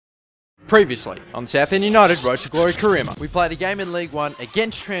Previously on Southend United Road to Glory career mode, we played a game in League 1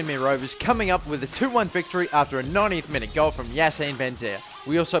 against Tranmere Rovers, coming up with a 2-1 victory after a 90th minute goal from Yassine Benzia.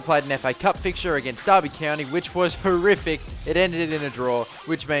 We also played an FA Cup fixture against Derby County, which was horrific. It ended in a draw,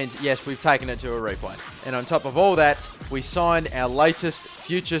 which means, yes, we've taken it to a replay. And on top of all that, we signed our latest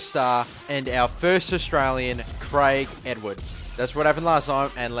future star and our first Australian, Craig Edwards. That's what happened last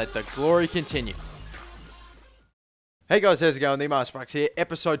time, and let the glory continue. Hey guys, how's it going? The Masterbucks here,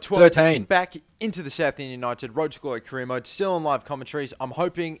 episode 13. Back into the Southend United Road to Glory career mode, still on live commentaries. I'm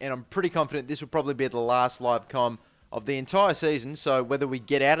hoping, and I'm pretty confident, this will probably be the last live com of the entire season. So whether we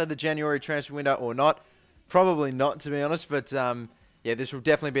get out of the January transfer window or not, probably not, to be honest. But yeah, this will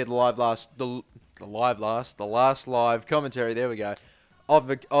definitely be the last live commentary. There we go,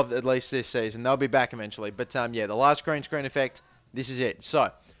 of at least this season. They'll be back eventually. But yeah, the last green screen effect. This is it. So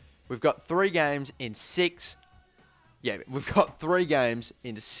we've got 3 games in 6. Yeah, we've got 3 games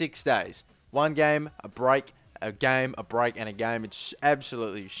in 6 days. 1 game, a break, a game, a break, and a game. It's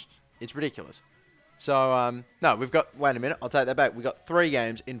absolutely, it's ridiculous. So, no, we've got, wait a minute, I'll take that back. We've got 3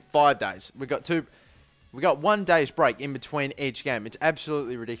 games in 5 days. We got 1 day's break in between each game. It's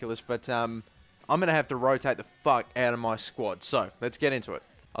absolutely ridiculous, but I'm going to have to rotate the fuck out of my squad. So, let's get into it.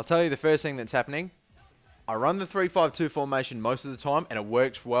 I'll tell you the first thing that's happening. I run the 3-5-2 formation most of the time, and it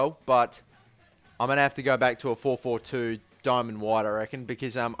works well, but I'm going to have to go back to a 4-4-2 diamond wide, I reckon,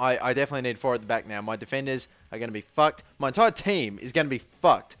 because I definitely need 4 at the back now. My defenders are going to be fucked. My entire team is going to be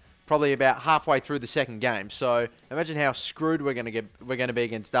fucked probably about halfway through the second game. So imagine how screwed we're going to be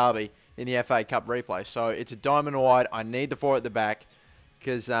against Derby in the FA Cup replay. So it's a diamond wide. I need the 4 at the back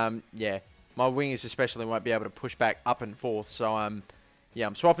because, yeah, my wingers especially won't be able to push back up and forth. So, yeah,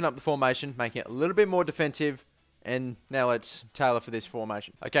 I'm swapping up the formation, making it a little bit more defensive. And now let's tailor for this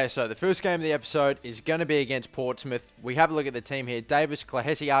formation. Okay, so the first game of the episode is going to be against Portsmouth. We have a look at the team here. Davis,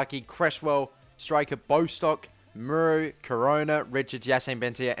 Klahesiaki, Cresswell, Striker, Bostock, Muru, Corona, Richards, Yassine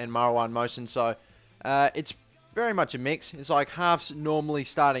Benzia, and Marwan Mohsen. So it's very much a mix. It's like half normally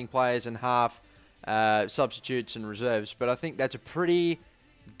starting players and half substitutes and reserves. But I think that's a pretty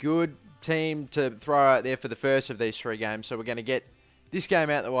good team to throw out there for the first of these 3 games. So we're going to get this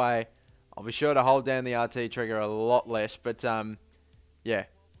game out of the way. I'll be sure to hold down the RT trigger a lot less, but yeah.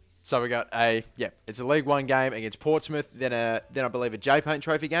 So we got it's a League 1 game against Portsmouth, then I believe a J-Paint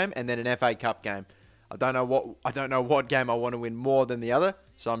Trophy game, and then an FA Cup game. I don't know what game I want to win more than the other,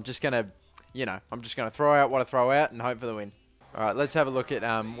 so I'm just gonna, throw out what I throw out and hope for the win. All right, let's have a look at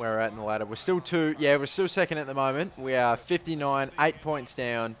where we're at in the ladder. We're still second at the moment. We are 59, 8 points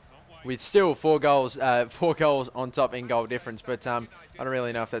down, with still 4 goals on top in goal difference, but I don't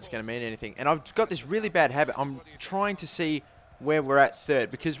really know if that's going to mean anything. And I've got this really bad habit. I'm trying to see where we're at third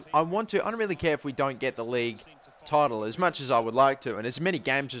because I don't really care if we don't get the league title as much as I would like to, and as many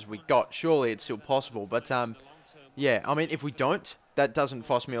games as we got, surely it's still possible. But yeah, I mean, if we don't, that doesn't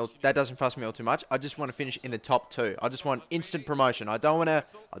fuss me all too much. I just want to finish in the top 2. I just want instant promotion. I don't want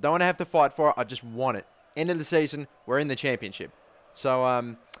to have to fight for it. I just want it. End of the season, we're in the championship.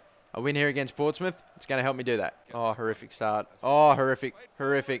 So a win here against Portsmouth, it's going to help me do that. Oh, horrific start. Oh,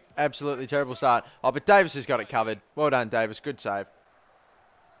 horrific. Absolutely terrible start. Oh, but Davis has got it covered. Well done, Davis. Good save.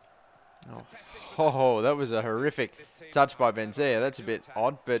 Oh, that was a horrific touch by Benzia. That's a bit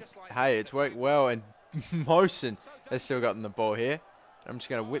odd, but hey, it's worked well. And Mohsen has still gotten the ball here. I'm just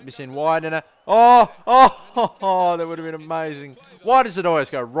going to whip this in wide. And that would have been amazing. Why does it always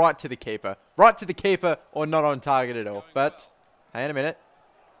go right to the keeper? Right to the keeper or not on target at all? But, hang on a minute.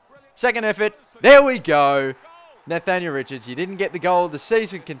 Second effort. There we go. Nathaniel Richards. You didn't get the goal of the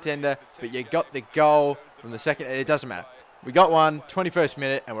season contender, but you got the goal from the second. It doesn't matter. We got one. 21st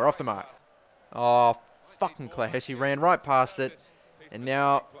minute, and we're off the mark. Oh, fucking Klahesi ran right past it. And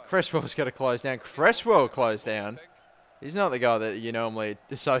now Cresswell's got to close down. Cresswell closed down. He's not the guy that you normally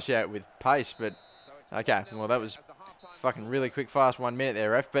associate with pace, but okay. Well, that was fucking really quick, fast 1 minute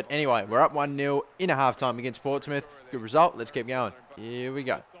there, ref. But anyway, we're up 1-0 in a half-time against Portsmouth. Good result. Let's keep going. Here we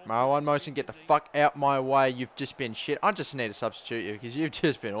go. Marwan Mohsen, get the fuck out my way. You've just been shit. I just need to substitute you because you've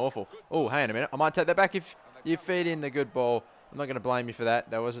just been awful. Oh, hang on a minute. I might take that back if you feed in the good ball. I'm not going to blame you for that.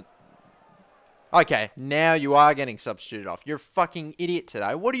 That wasn't... Okay, now you are getting substituted off. You're a fucking idiot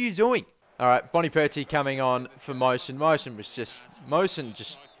today. What are you doing? All right, Boniperti coming on for Mohsen. Mohsen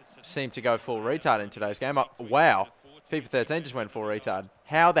just seemed to go full retard in today's game. Wow. FIFA 13 just went full retard.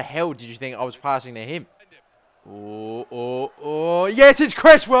 How the hell did you think I was passing to him? Oh, yes, it's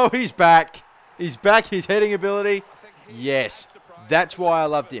Cresswell. He's back. He's back. His heading ability. Yes, that's why I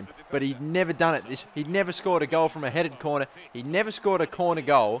loved him. But he'd never done it. He'd never scored a goal from a headed corner. He never scored a corner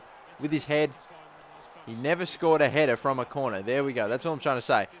goal with his head He never scored a header from a corner. There we go. That's what I'm trying to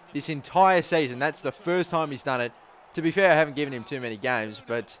say. This entire season, that's the first time he's done it. To be fair, I haven't given him too many games,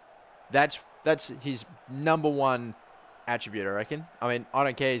 but that's his #1 attribute, I reckon. I mean, I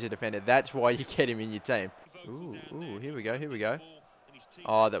don't care he's a defender. That's why you get him in your team. Ooh, here we go, here we go.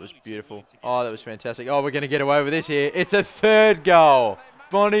 Oh, that was beautiful. Oh, that was fantastic. Oh, we're going to get away with this here. It's a 3rd goal.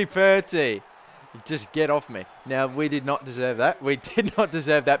 Bonnie Purty. Just get off me. Now, we did not deserve that. We did not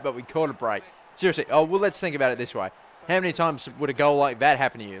deserve that, but we caught a break. Seriously. Oh, well, let's think about it this way. How many times would a goal like that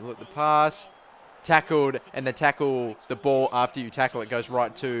happen to you? Look, the pass, tackled, and the ball after you tackle it goes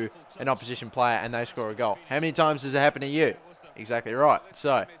right to an opposition player and they score a goal. How many times does it happen to you? Exactly right.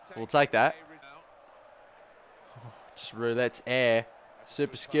 So, we'll take that. Just roulette's air.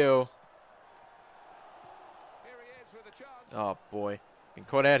 Super skill. Oh, boy. Been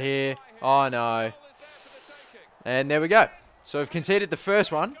caught out here. Oh, no. And there we go. So we've conceded the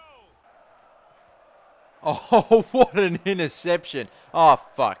first one. Oh, what an interception. Oh,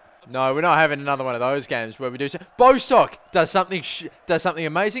 fuck. No, we're not having another one of those games where we do... Bostock does something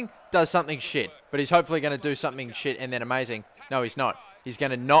amazing, does something shit. But he's hopefully going to do something shit and then amazing. No, he's not. He's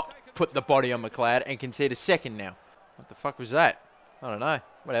going to not put the body on McLeod and concede a second now. What the fuck was that? I don't know.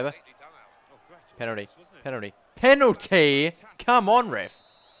 Whatever. Penalty. Penalty. Penalty? Come on, ref.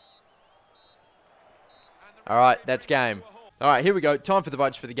 All right, that's game. All right, here we go. Time for the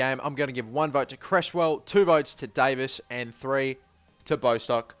votes for the game. I'm going to give 1 vote to Cresswell, 2 votes to Davis, and 3 to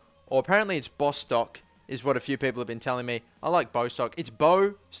Bostock. Or apparently it's Bostock, is what a few people have been telling me. I like Bostock. It's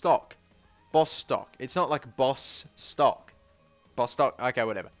Bostock. Bostock. It's not like Boss Stock. Bostock. Okay,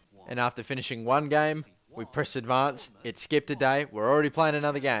 whatever. And after finishing 1 game, we press advance. It skipped a day. We're already playing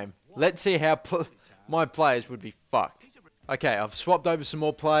another game. Let's see how my players would be fucked. Okay, I've swapped over some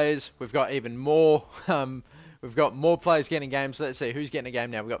more players. We've got even more... We've got more players getting games. Let's see who's getting a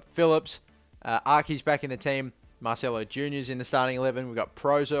game now. We've got Phillips. Arky's back in the team. Marcelo Jr.'s in the starting 11. We've got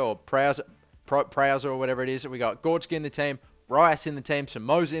Proza or Prowser or whatever it is. We've got Gorski in the team. Rice in the team.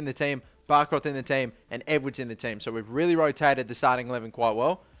 Somoza in the team. Barcroft in the team. And Edwards in the team. So we've really rotated the starting 11 quite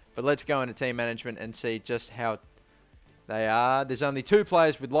well. But let's go into team management and see just how they are. There's only 2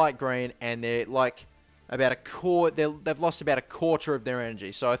 players with light green. And they're like about a quarter. They've lost about a quarter of their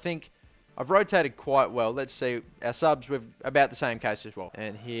energy. So I think... I've rotated quite well. Let's see. Our subs, we're about the same case as well.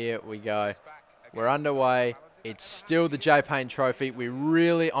 And here we go. We're underway. It's still the J Paint Trophy. I'm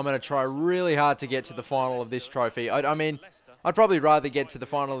going to try really hard to get to the final of this trophy. I mean, I'd probably rather get to the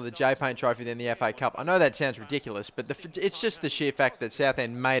final of the J Paint Trophy than the FA Cup. I know that sounds ridiculous, but it's just the sheer fact that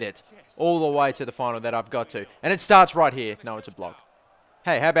Southend made it all the way to the final that I've got to. And it starts right here. No, it's a block.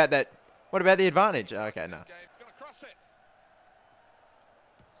 Hey, how about that? What about the advantage? Okay, no.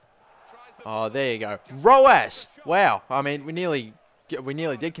 Oh, there you go. Roas! Wow. I mean, we nearly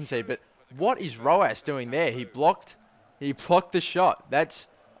did concede, but what is Roas doing there? He blocked the shot.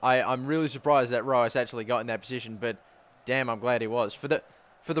 I'm really surprised that Roas actually got in that position, but damn, I'm glad he was. For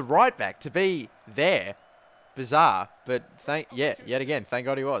the right back to be there, bizarre, but yet again, thank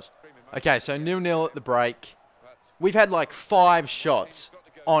God he was. Okay, so 0-0 at the break. We've had like 5 shots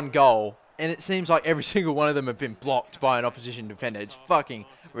on goal, and it seems like every single one of them have been blocked by an opposition defender. It's fucking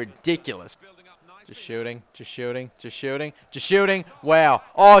ridiculous. Just shooting, just shooting, just shooting, just shooting. Wow.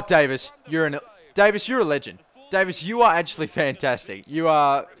 Oh, Davis, you're a legend. Davis, you are actually fantastic. You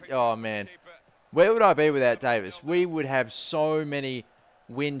are, oh man. Where would I be without Davis? We would have so many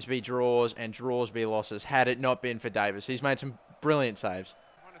wins be draws and draws be losses had it not been for Davis. He's made some brilliant saves.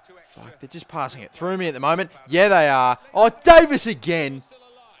 Fuck, they're just passing it through me at the moment. Yeah, they are. Oh, Davis again.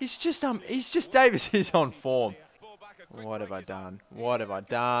 He's just Davis is on form. What have I done? What have I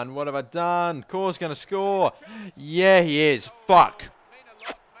done? What have I done? Core's going to score. Yeah, he is. Fuck.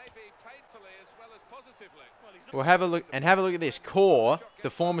 We'll have a look at this. Core, the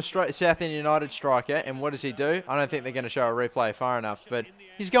former Southend United striker, and what does he do? I don't think they're going to show a replay far enough, but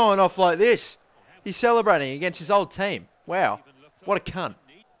he's going off like this. He's celebrating against his old team. Wow. What a cunt.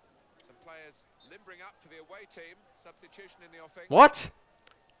 What?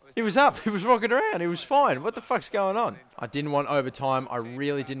 He was up. He was rocking around. He was fine. What the fuck's going on? I didn't want overtime. I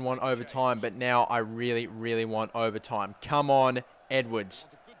really didn't want overtime, but now I really, really want overtime. Come on, Edwards.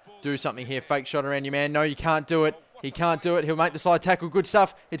 Do something here. Fake shot around you, man. No, you can't do it. He can't do it. He'll make the side tackle. Good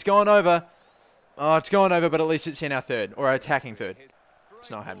stuff. It's gone over. Oh, it's gone over, but at least it's in our third, or our attacking third.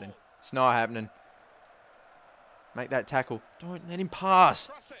 It's not happening. It's not happening. Make that tackle. Don't let him pass.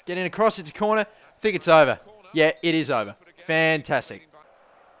 Get in across. It's a corner. I think it's over. Yeah, it is over. Fantastic.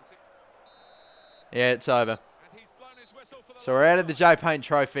 Yeah, it's over. So we're out of the J Paint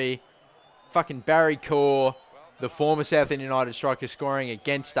Trophy. Fucking Barry Core, the former Southend United striker, scoring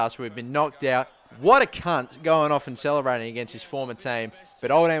against us. We've been knocked out What a cunt going off and celebrating against his former team.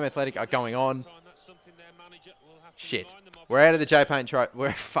 But Oldham Athletic are going on. Shit. We're out of the J-Paint Trophy.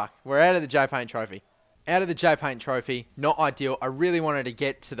 We're out of the J-Paint Trophy. Out of the J-Paint Trophy. Not ideal. I really wanted to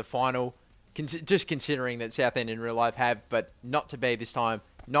get to the final. Just considering that Southend in real life have, but not to be this time.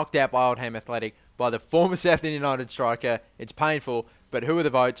 Knocked out by Oldham Athletic by the former Southend United striker. It's painful. But who are the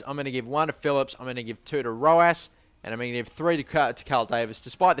votes? I'm going to give 1 to Phillips. I'm going to give 2 to Roas. And I'm going to give 3 to Carl Davis.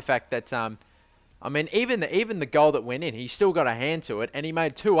 Despite the fact that, I mean, even the goal that went in, he still got a hand to it. And he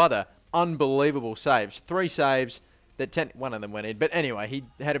made 2 other unbelievable saves. 3 saves. One of them went in. But anyway, he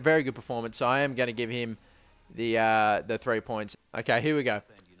had a very good performance. So I am going to give him the 3 points. Okay, here we go.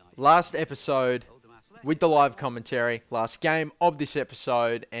 Last episode with the live commentary. Last game of this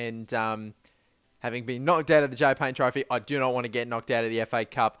episode. And having been knocked out of the J-Paint Trophy, I do not want to get knocked out of the FA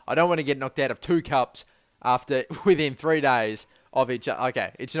Cup. I don't want to get knocked out of 2 cups within 3 days of each other.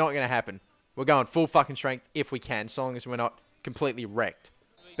 Okay, it's not going to happen. We're going full fucking strength if we can, so long as we're not completely wrecked.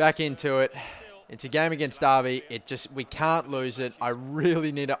 Back into it. It's a game against Derby. We can't lose it. I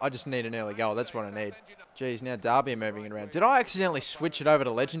just need an early goal. That's what I need. Jeez, now Derby are moving it around. Did I accidentally switch it over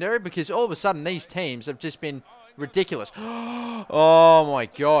to Legendary? Because all of a sudden these teams have just been ridiculous. Oh my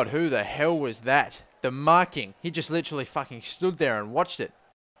god, who the hell was that? The marking. He just literally fucking stood there and watched it.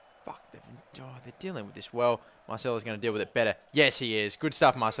 Fuck, they're dealing with this well. Marcelo's going to deal with it better. Yes, he is. Good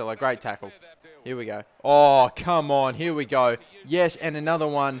stuff, Marcelo. Great tackle. Here we go. Oh, come on. Here we go. Yes, and another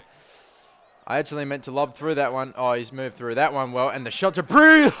one. I actually meant to lob through that one. Oh, he's moved through that one well. And the shots are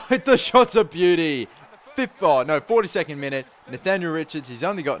brilliant. The shots are beauty. 42nd minute. Nathaniel Richards, he's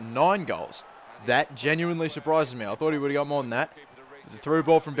only got 9 goals. That genuinely surprises me. I thought he would have got more than that. The through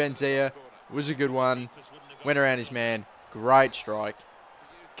ball from Benzia was a good one. Went around his man. Great strike.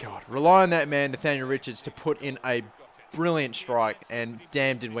 God, rely on that man, Nathaniel Richards, to put in a brilliant strike. And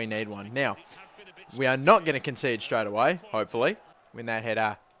damn, did we need one. Now, we are not going to concede straight away, hopefully. Win that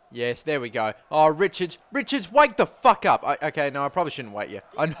header. Yes, there we go. Oh, Richards. Richards, wake the fuck up. Okay, no, I probably shouldn't wake you.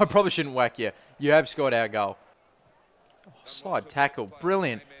 I probably shouldn't whack you. You have scored our goal. Oh, slide tackle.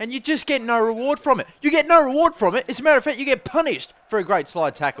 Brilliant. And you just get no reward from it. You get no reward from it. As a matter of fact, you get punished for a great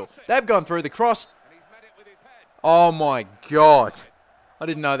slide tackle. They've gone through the cross. Oh, my God. I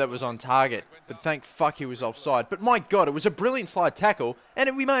didn't know that was on target. But thank fuck he was offside. But my God, it was a brilliant slide tackle.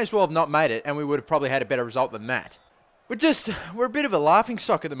 And we may as well have not made it. And we would have probably had a better result than that. We're a bit of a laughing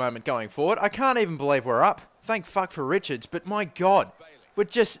stock at the moment going forward. I can't even believe we're up. Thank fuck for Richards. But my God, we're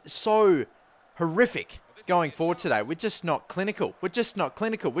just so horrific going forward today. We're just not clinical. We're just not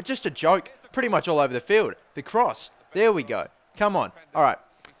clinical. We're just a joke pretty much all over the field. The cross. There we go. Come on. All right.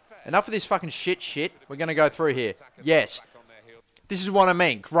 Enough of this fucking shit. We're going to go through here. Yes. This is what I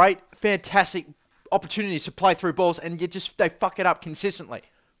mean. Great, fantastic opportunities to play through balls, and they fuck it up consistently.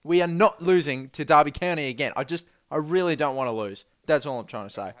 We are not losing to Derby County again. I really don't want to lose. That's all I'm trying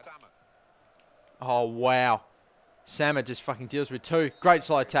to say. Oh, wow. Sama just fucking deals with 2. Great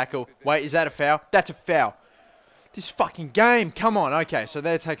slide tackle. Wait, is that a foul? That's a foul. This fucking game. Come on. Okay, so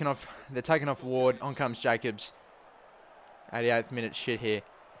they're taking off Ward. On comes Jacobs. 88th minute shit here.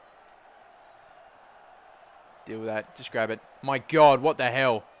 Deal with that. Just grab it. My God, what the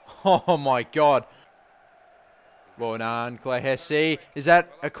hell? Oh, my God. Well done, Claire Hesse. Is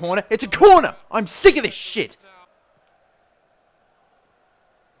that a corner? It's a corner! I'm sick of this shit!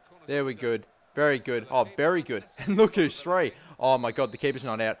 There we good. Very good. Oh, very good. And look who's 3. Oh, my God, the keeper's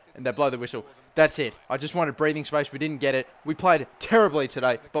not out. And they blow the whistle. That's it. I just wanted breathing space. We didn't get it. We played terribly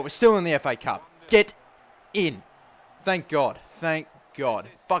today, but we're still in the FA Cup. Get in. Thank God. Thank God.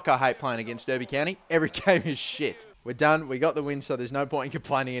 Fuck, I hate playing against Derby County. Every game is shit. We're done. We got the win, so there's no point in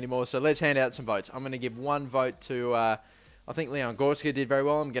complaining anymore. So let's hand out some votes. I'm going to give 1 vote to, I think Leon Gorska did very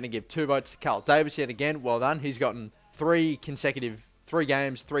well. I'm going to give 2 votes to Carl Davis yet again. Well done. He's gotten 3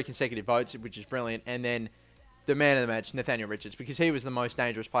 games, 3 consecutive votes, which is brilliant. And then the man of the match, Nathaniel Richards, because he was the most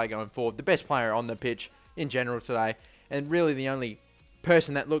dangerous player going forward, the best player on the pitch in general today, and really the only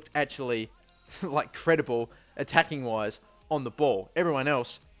person that looked actually like credible attacking-wise on the ball. Everyone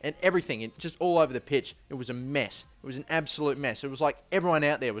else and everything, just all over the pitch, it was a mess. It was an absolute mess. It was like everyone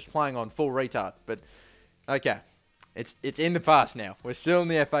out there was playing on full retard. But okay, it's in the past now. We're still in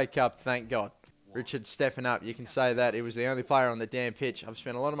the FA Cup, thank God. Richard stepping up, you can say that. He was the only player on the damn pitch. I've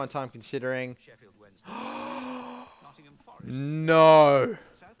spent a lot of my time considering... No!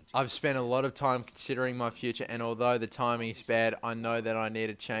 I've spent a lot of time considering my future, and although the timing is bad, I know that I need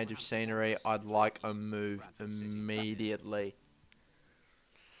a change of scenery. I'd like a move immediately.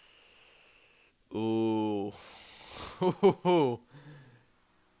 Ooh.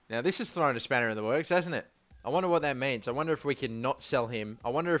 Now, this has thrown a spanner in the works, hasn't it? I wonder what that means. I wonder if we can not sell him. I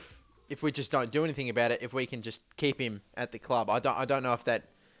wonder if if we just don't do anything about it, if we can just keep him at the club. I don't know if that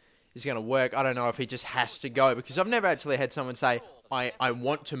is going to work. I don't know if he just has to go, because I've never actually had someone say, I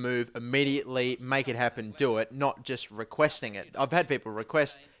want to move immediately, make it happen, do it, not just requesting it. I've had people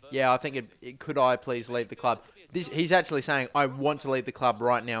request, yeah, I think could I please leave the club? He's actually saying, I want to leave the club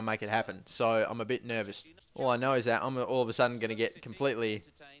right now, make it happen. So I'm a bit nervous. All I know is that I'm all of a sudden going to get completely,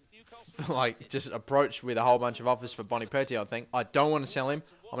 like, just approached with a whole bunch of offers for Boniperti, I think. I don't want to sell him.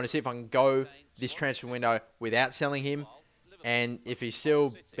 I'm going to see if I can go this transfer window without selling him. And if he's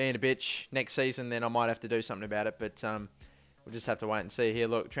still being a bitch next season, then I might have to do something about it. But we'll just have to wait and see here.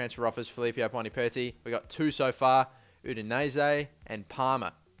 Look, transfer offers, Filippo Boniperti. We got 2 so far, Udinese and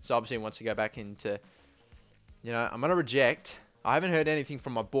Parma. So obviously he wants to go back into, you know, I'm going to reject. I haven't heard anything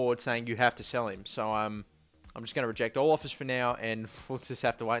from my board saying you have to sell him. So I'm just going to reject all offers for now, and we'll just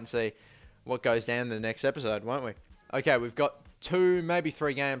have to wait and see what goes down in the next episode, won't we? Okay, we've got 2, maybe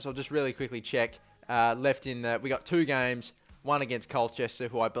 3 games. I'll just really quickly check. Left in that, we got 2 games. One against Colchester,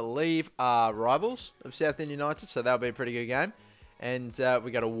 who I believe are rivals of Southend United, so that'll be a pretty good game. And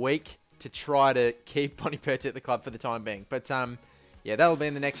we got a week to try to keep Boniperti at the club for the time being. But yeah, that'll be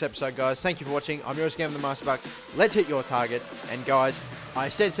in the next episode, guys. Thank you for watching. I'm yours, Game of the Master Bucks. Let's hit your target. And guys, I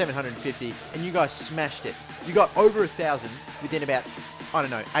said 750, and you guys smashed it. You got over 1,000 within about, I don't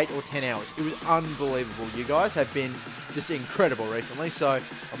know, 8 or 10 hours. It was unbelievable. You guys have been just incredible recently. So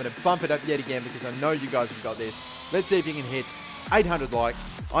I'm going to bump it up yet again, because I know you guys have got this. Let's see if you can hit 800 likes.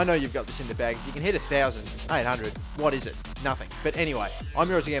 I know you've got this in the bag. If you can hit 1,000, 800, what is it? Nothing. But anyway, I'm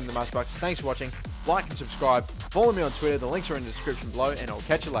yours again, the Master Bucks. Thanks for watching. Like and subscribe. Follow me on Twitter. The links are in the description below, and I'll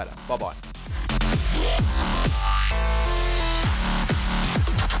catch you later. Bye-bye.